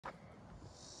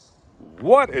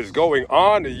What is going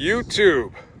on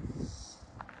YouTube?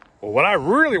 Well, what I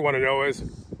really want to know is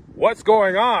what's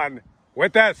going on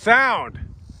with that sound?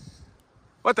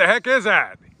 What the heck is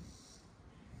that?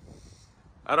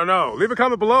 I don't know. Leave a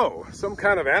comment below. Some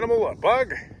kind of animal, a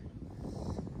bug?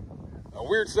 A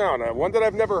weird sound, one that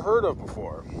I've never heard of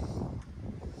before.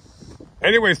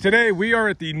 Anyways, today we are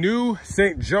at the new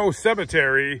St. Joe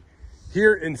Cemetery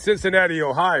here in Cincinnati,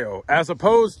 Ohio, as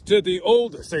opposed to the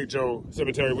old St. Joe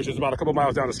Cemetery, which is about a couple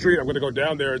miles down the street. I'm going to go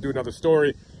down there and do another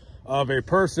story of a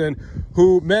person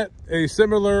who met a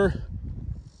similar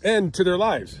end to their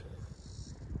lives,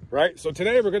 right? So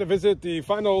today we're going to visit the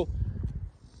final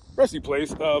resting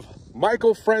place of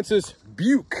Michael Francis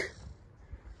Bueke,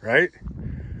 right?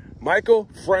 Michael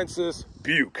Francis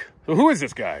Bueke. So who is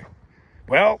this guy?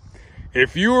 Well,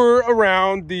 if you were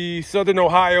around the Southern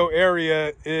Ohio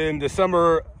area in the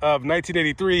summer of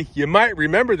 1983, you might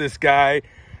remember this guy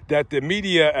that the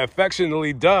media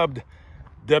affectionately dubbed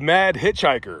the Mad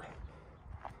Hitchhiker.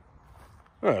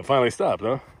 Oh, it finally stopped,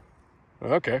 huh?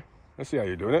 Okay, let's see how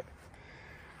you're doing it.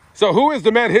 So who is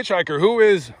the Mad Hitchhiker? Who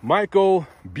is Michael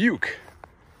Bueke?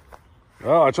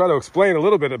 Well, I'll try to explain a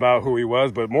little bit about who he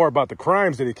was, but more about the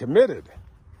crimes that he committed.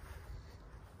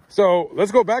 So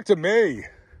let's go back to May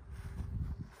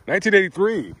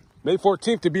 1983, May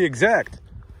 14th to be exact.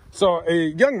 So a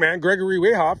young man, Gregory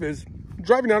Wayhoff, is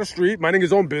driving down the street, minding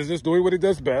his own business, doing what he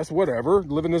does best, whatever,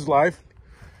 living his life.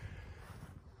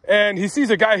 And he sees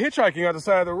a guy hitchhiking on the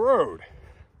side of the road.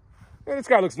 And this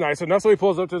guy looks nice enough, so he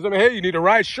pulls up to him, hey, you need a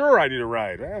ride? Sure, I need a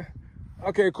ride.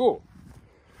 Okay, cool.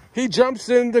 He jumps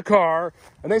in the car,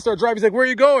 and they start driving. He's like, where are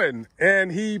you going?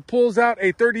 And he pulls out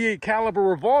a .38 caliber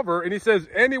revolver, and he says,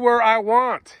 anywhere I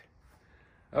want.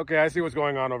 Okay, I see what's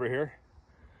going on over here.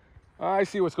 I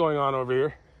see what's going on over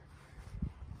here.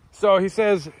 So he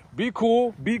says, be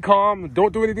cool, be calm,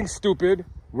 don't do anything stupid.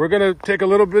 We're going to take a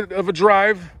little bit of a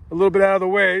drive, a little bit out of the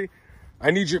way.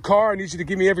 I need your car. I need you to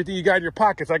give me everything you got in your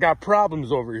pockets. I got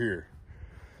problems over here.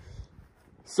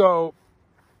 So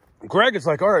Greg is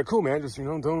like, all right, cool, man. Just,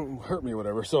 don't hurt me or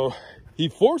whatever. So he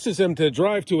forces him to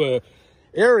drive to a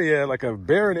area, like a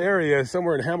barren area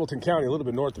somewhere in Hamilton County, a little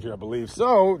bit north of here, I believe.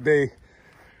 So they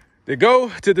go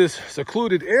to this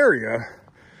secluded area,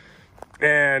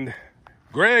 and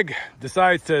Greg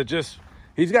decides to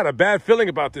he's got a bad feeling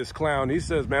about this clown. He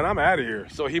says, man, I'm out of here.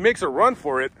 So he makes a run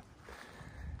for it,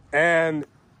 and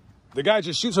the guy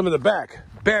just shoots him in the back.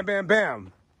 Bam, bam,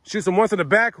 bam. Shoots him once in the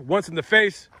back, once in the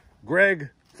face. Greg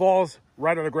falls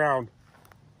right on the ground,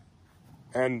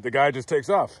 and the guy just takes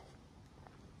off.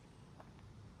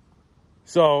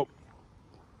 So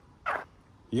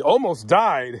he almost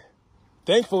died.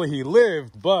 Thankfully, he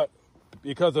lived, but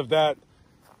because of that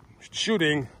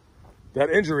shooting, that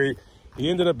injury, he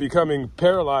ended up becoming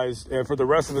paralyzed, and for the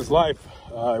rest of his life,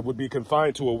 would be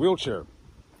confined to a wheelchair.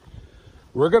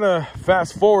 We're going to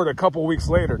fast forward a couple weeks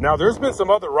later. Now, there's been some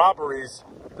other robberies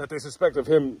that they suspect of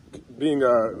him being,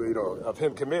 of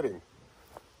him committing.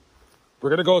 We're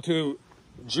going to go to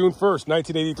June 1st,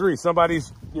 1983.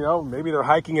 Somebody's, maybe they're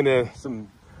hiking in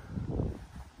some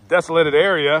desolated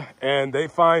area, and they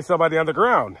find somebody on the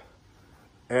ground,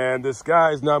 and this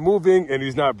guy's not moving and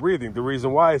he's not breathing. The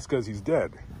reason why is because he's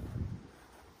dead.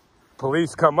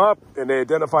 Police come up and they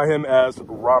identify him as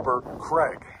Robert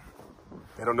Craig.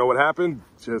 They don't know what happened,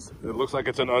 just it looks like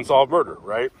it's an unsolved murder,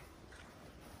 right?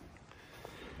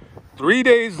 2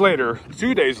 days later,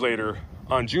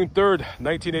 on June 3rd,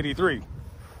 1983,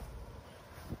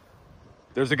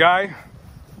 there's a guy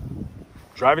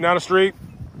driving down the street,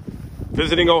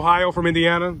 visiting Ohio from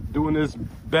Indiana, doing his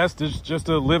best just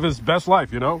to live his best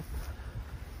life,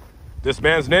 This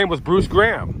man's name was Bruce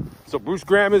Graham. So Bruce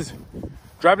Graham is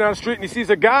driving down the street and he sees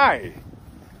a guy.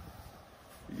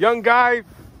 Young guy,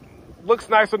 looks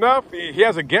nice enough. He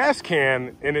has a gas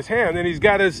can in his hand and he's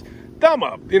got his thumb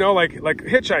up, like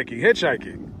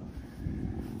hitchhiking.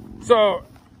 So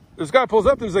this guy pulls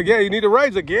up and he's like, yeah, you need a ride?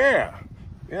 He's like, yeah,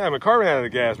 my car ran out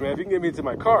of gas, man. If you can get me to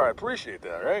my car, I appreciate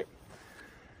that, right?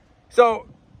 So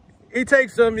he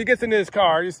takes him, he gets into his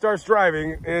car, he starts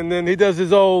driving, and then he does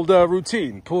his old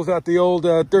routine. Pulls out the old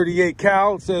 .38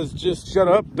 cal, says, just shut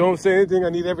up, don't say anything, I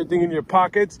need everything in your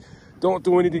pockets. Don't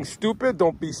do anything stupid,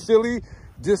 don't be silly.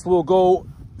 This will go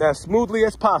as smoothly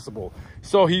as possible.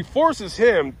 So he forces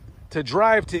him to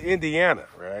drive to Indiana,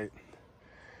 right?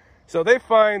 So they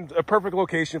find a perfect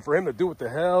location for him to do what the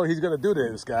hell he's going to do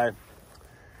to this guy.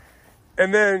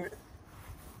 And then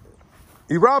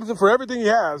he robs him for everything he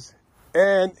has,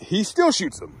 and he still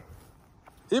shoots him.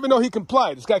 Even though he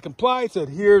complied. This guy complied, said,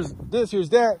 here's this, here's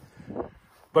that.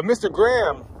 But Mr.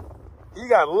 Graham, he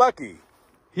got lucky.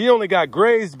 He only got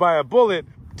grazed by a bullet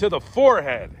to the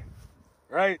forehead.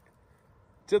 right?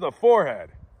 To the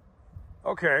forehead.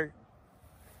 Okay.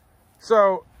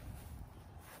 So,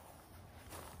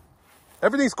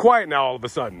 everything's quiet now all of a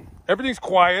sudden. Everything's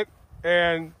quiet,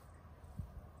 and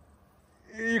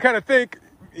you kind of think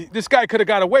this guy could have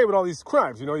got away with all these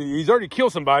crimes. You know, he's already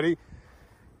killed somebody.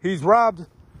 He's robbed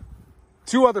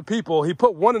 2 other people. He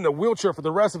put one in a wheelchair for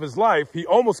the rest of his life. He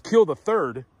almost killed a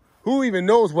third. Who even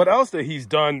knows what else that he's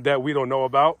done that we don't know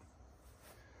about?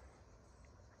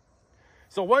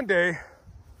 So one day,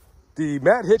 the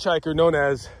mad hitchhiker known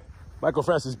as Michael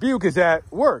Bueke is at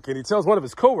work, and he tells one of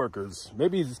his coworkers,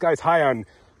 maybe this guy's high on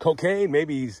cocaine,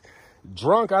 maybe he's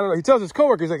drunk, I don't know. He tells his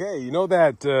coworkers, like, hey, you know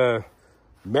that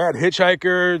mad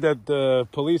hitchhiker that the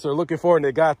police are looking for, and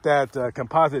they got that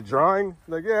composite drawing?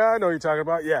 Like, yeah, I know what you're talking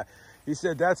about. Yeah. He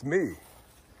said, that's me.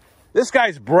 This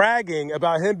guy's bragging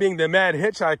about him being the mad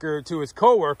hitchhiker to his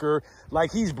coworker,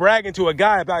 like he's bragging to a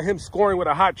guy about him scoring with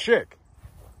a hot chick.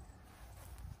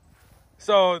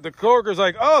 So the coworker's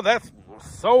like, oh, that's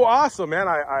so awesome, man.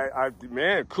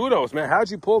 Man, kudos, man.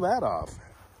 How'd you pull that off?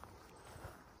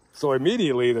 So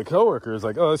immediately the coworker is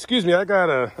like, oh, excuse me, I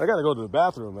gotta go to the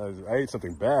bathroom. I ate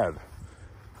something bad.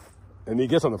 And he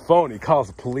gets on the phone. He calls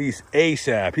the police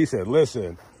ASAP. He said,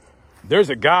 listen, there's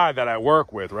a guy that I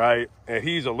work with, right? And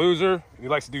he's a loser. He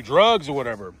likes to do drugs or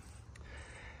whatever.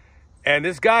 And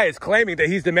this guy is claiming that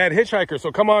he's the mad hitchhiker.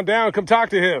 So come on down, come talk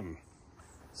to him.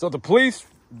 So the police,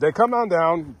 they come on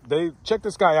down. They check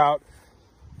this guy out.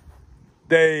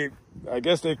 I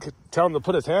guess they could tell him to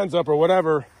put his hands up or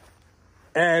whatever.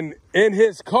 And in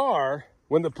his car,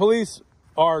 when the police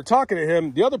are talking to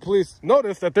him, the other police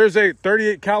notice that there's a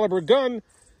 .38 caliber gun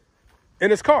in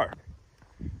his car.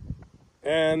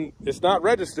 And it's not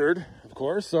registered, of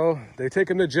course, so they take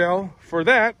him to jail for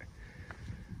that.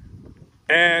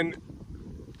 And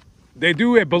they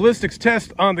do a ballistics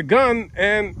test on the gun,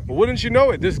 and wouldn't you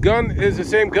know it, this gun is the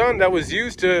same gun that was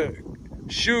used to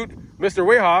shoot Mr.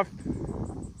 Wayhoff,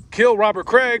 kill Robert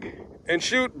Craig, and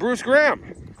shoot Bruce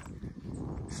Graham.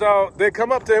 So they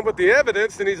come up to him with the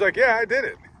evidence, and he's like, yeah, I did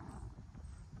it.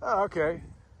 Oh, okay.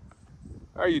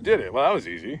 Oh, you did it. Well, that was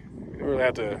easy. You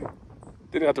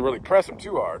didn't have to really press him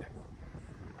too hard.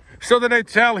 So then they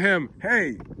tell him,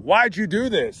 hey, why'd you do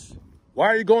this? Why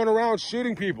are you going around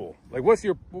shooting people? Like, what's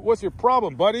your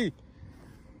problem, buddy?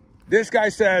 This guy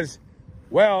says,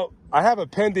 well, I have a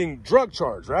pending drug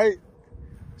charge, right?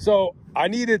 So I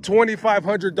needed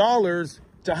 $2,500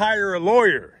 to hire a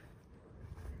lawyer.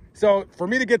 So for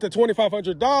me to get the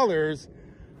 $2,500,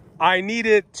 I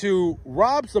needed to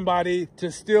rob somebody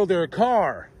to steal their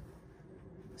car.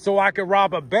 So I could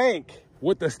rob a bank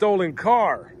with the stolen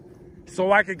car.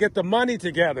 So I could get the money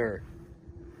together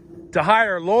to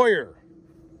hire a lawyer.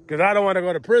 Because I don't want to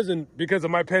go to prison because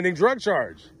of my pending drug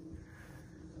charge.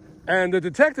 And the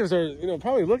detectives are,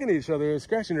 probably looking at each other and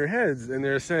scratching their heads. And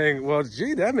they're saying, well,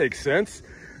 gee, that makes sense.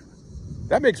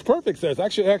 That makes perfect sense. I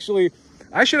should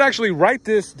actually write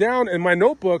this down in my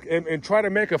notebook and try to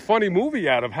make a funny movie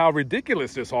out of how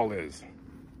ridiculous this all is.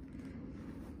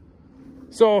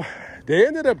 So they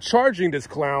ended up charging this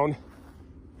clown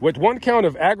with 1 count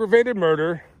of aggravated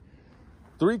murder,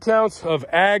 3 counts of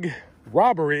ag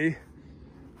robbery,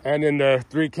 and then the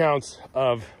 3 counts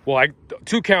of,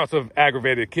 2 counts of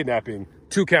aggravated kidnapping,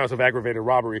 2 counts of aggravated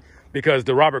robbery, because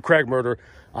the Robert Craig murder,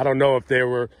 I don't know if they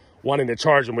were wanting to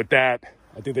charge him with that.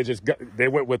 I think they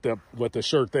went with the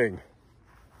sure thing.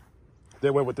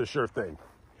 They went with the sure thing.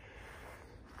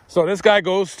 So this guy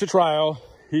goes to trial.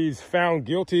 He's found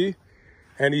guilty,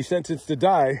 and he's sentenced to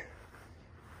die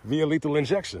via lethal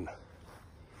injection.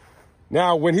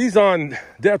 Now, when he's on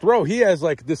death row, he has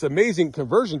like this amazing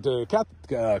conversion to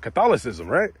Catholicism,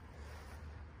 right?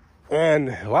 And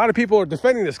a lot of people are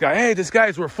defending this guy. Hey, this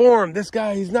guy's reformed. This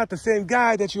guy, he's not the same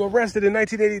guy that you arrested in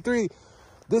 1983.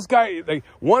 This guy, like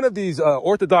one of these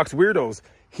Orthodox weirdos,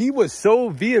 he was so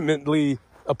vehemently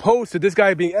opposed to this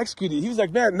guy being executed. He was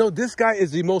like, man, no, this guy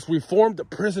is the most reformed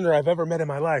prisoner I've ever met in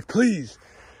my life. Please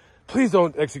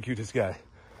don't execute this guy.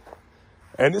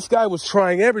 And this guy was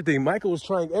trying everything. Michael was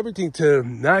trying everything to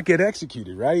not get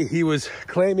executed, right? He was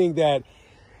claiming that,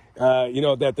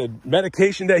 that the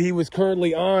medication that he was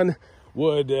currently on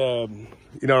would,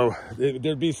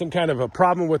 there'd be some kind of a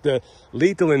problem with the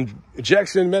lethal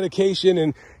injection medication,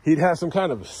 and he'd have some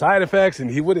kind of side effects,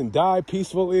 and he wouldn't die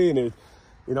peacefully. And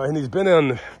and he's been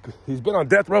on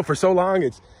death row for so long,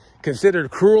 it's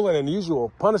considered cruel and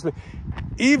unusual punishment.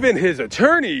 Even his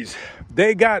attorneys,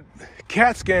 they got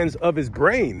CAT scans of his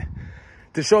brain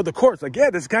to show the courts, like, yeah,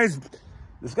 this guy's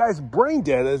brain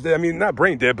dead. I mean, not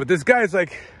brain dead, but this guy's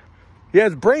like, he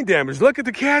has brain damage. Look at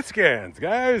the CAT scans,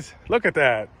 guys. Look at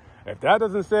that. If that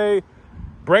doesn't say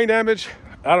brain damage,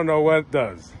 I don't know what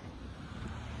does.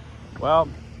 Well,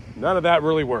 none of that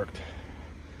really worked.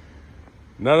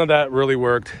 None of that really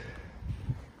worked.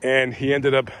 And he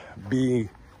ended up being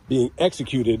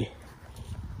executed,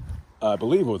 I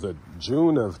believe it was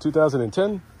June of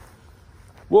 2010.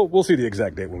 We'll see the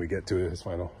exact date when we get to his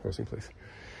final resting place.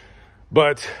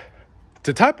 But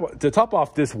to top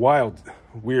off this wild,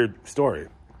 weird story.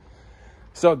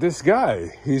 So this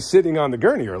guy, he's sitting on the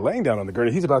gurney or laying down on the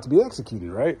gurney. He's about to be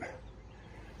executed, right?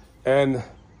 And,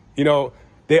 you know,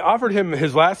 they offered him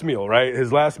his last meal, right?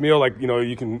 His last meal, like, you know,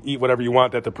 you can eat whatever you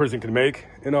want that the prison can make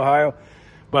in Ohio.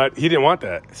 But he didn't want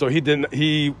that. So he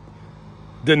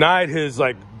denied his,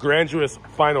 like, grandiose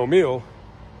final meal.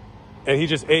 And he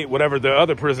just ate whatever the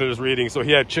other prisoners were eating. So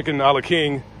he had chicken a la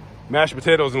king, mashed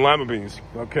potatoes, and lima beans,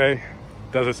 okay?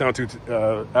 Doesn't sound too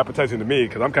appetizing to me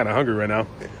because I'm kind of hungry right now.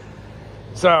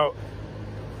 So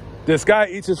this guy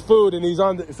eats his food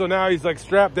and so now he's like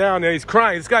strapped down and he's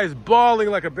crying. This guy is bawling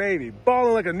like a baby,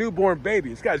 bawling like a newborn baby.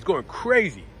 This guy's going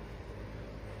crazy.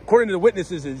 According to the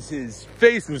witnesses, his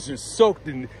face was just soaked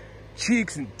in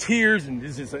cheeks and tears, and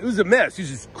it was a mess. He was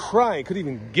just crying, couldn't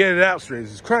even get it out straight. He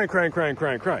was just crying.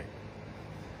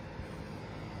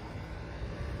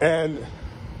 And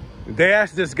they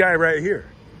asked this guy right here.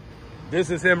 This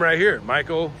is him right here,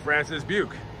 Michael Francis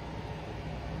Bueke.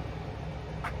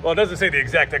 Well, it doesn't say the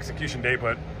exact execution date,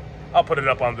 but I'll put it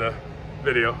up on the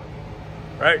video,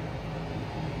 right?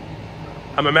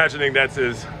 I'm imagining that's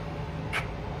his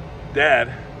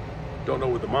dad. Don't know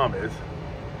what the mom is.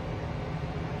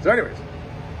 So anyways,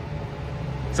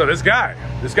 so this guy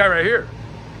right here,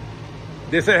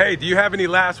 they said, hey, do you have any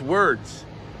last words?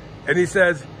 And he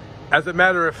says, as a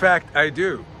matter of fact, I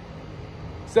do.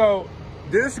 So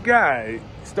this guy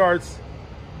starts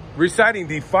reciting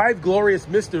the 5 glorious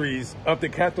mysteries of the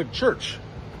Catholic Church.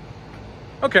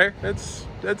 Okay, that's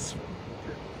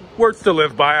words to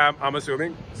live by, I'm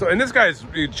assuming. So, and this guy's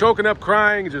choking up,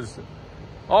 crying, just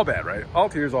all bad, right? All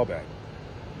tears, all bad.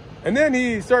 And then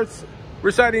he starts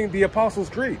reciting the Apostles'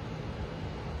 Creed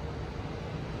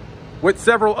with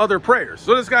several other prayers.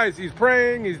 So this guy's, he's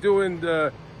praying, he's doing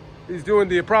the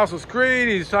Apostles' Creed,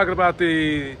 he's talking about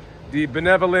the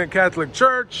benevolent Catholic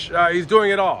Church, he's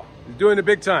doing it all. He's doing it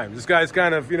big time. This guy's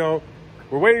kind of, you know,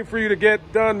 we're waiting for you to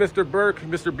get done, Mr.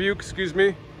 Bueke, excuse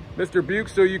me, Mr. Bueke,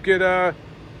 so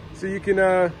you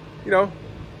can, you know,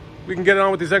 we can get on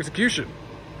with this execution.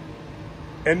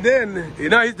 And then, you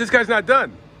know, this guy's not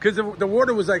done because the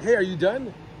warden was like, hey, are you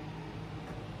done?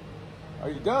 Are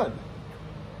you done?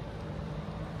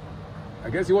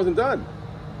 I guess he wasn't done.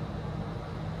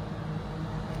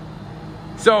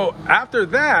 So after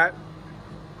that,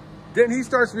 then he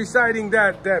starts reciting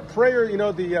that prayer, you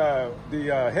know,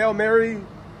 the Hail Mary,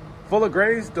 full of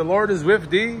grace, the Lord is with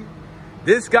thee.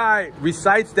 This guy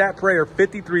recites that prayer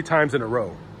 53 times in a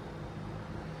row.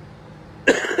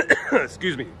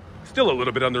 Excuse me. Still a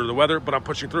little bit under the weather, but I'm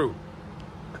pushing through.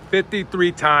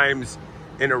 53 times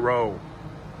in a row.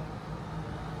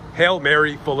 Hail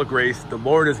Mary, full of grace, the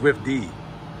Lord is with thee.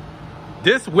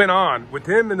 This went on with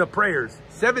him in the prayers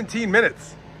 17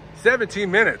 minutes.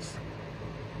 17 minutes.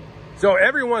 So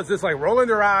everyone's just like rolling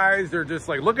their eyes. They're just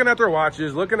like looking at their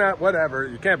watches, looking at whatever.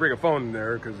 You can't bring a phone in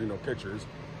there because, you know, pictures.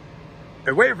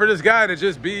 And waiting for this guy to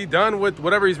just be done with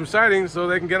whatever he's reciting so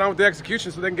they can get on with the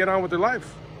execution, so they can get on with their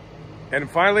life. And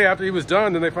finally, after he was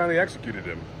done, then they finally executed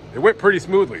him. It went pretty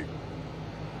smoothly.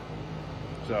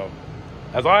 So,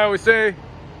 as I always say,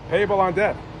 payable on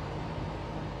death.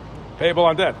 Payable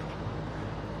on death.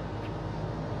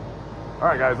 All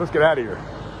right, guys, let's get out of here.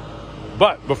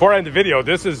 But before I end the video,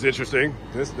 this is interesting.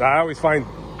 I always find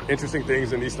interesting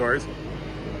things in these stories.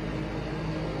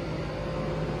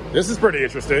 This is pretty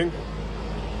interesting.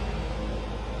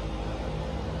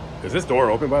 Is this door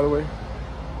open, by the way?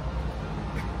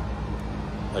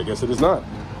 I guess it is not.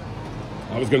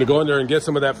 I was going to go in there and get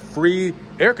some of that free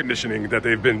air conditioning that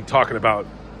they've been talking about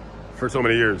for so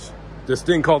many years. This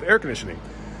thing called air conditioning.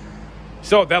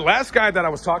 So that last guy that I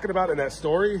was talking about in that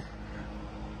story,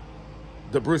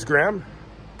 the Bruce Graham,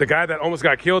 the guy that almost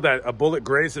got killed, that a bullet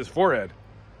grazed his forehead.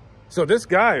 So this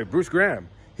guy, Bruce Graham,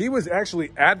 he was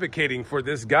actually advocating for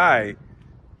this guy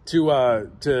for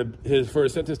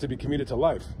his sentence to be commuted to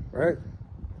life, right?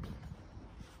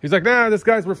 He's like, nah, this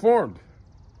guy's reformed.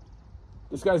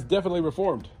 This guy's definitely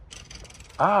reformed.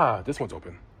 Ah, this one's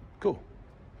open. Cool.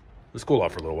 Let's cool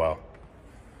off for a little while.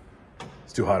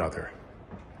 It's too hot out there.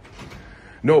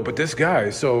 No, but this guy,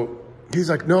 so he's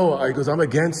like, no, he goes, I'm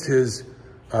against his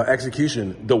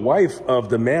execution. The wife of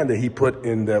the man that he put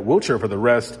in that wheelchair for the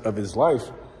rest of his life,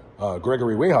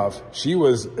 Gregory Wayhoff, she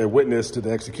was a witness to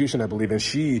the execution, I believe, and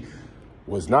she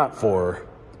was not for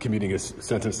commuting his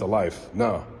sentence to life.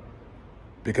 No,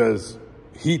 because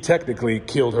he technically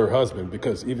killed her husband,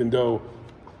 because even though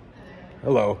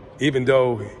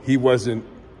he was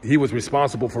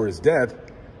responsible for his death,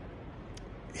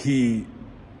 he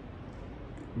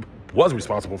was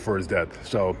responsible for his death.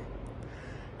 So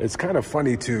it's kind of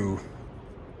funny to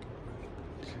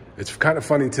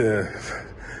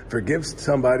forgive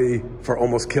somebody for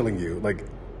almost killing you. Like,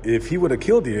 if he would have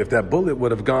killed you, if that bullet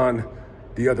would have gone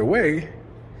the other way,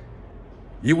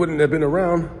 you wouldn't have been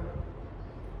around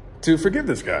to forgive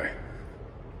this guy.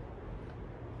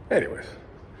 Anyways,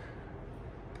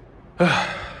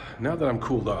 now that I'm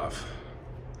cooled off,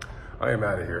 I am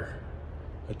out of here.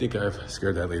 I think I've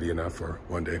scared that lady enough for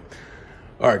one day.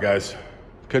 All right, guys.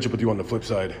 Catch up with you on the flip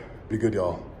side. Be good,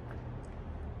 y'all.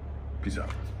 Peace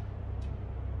out.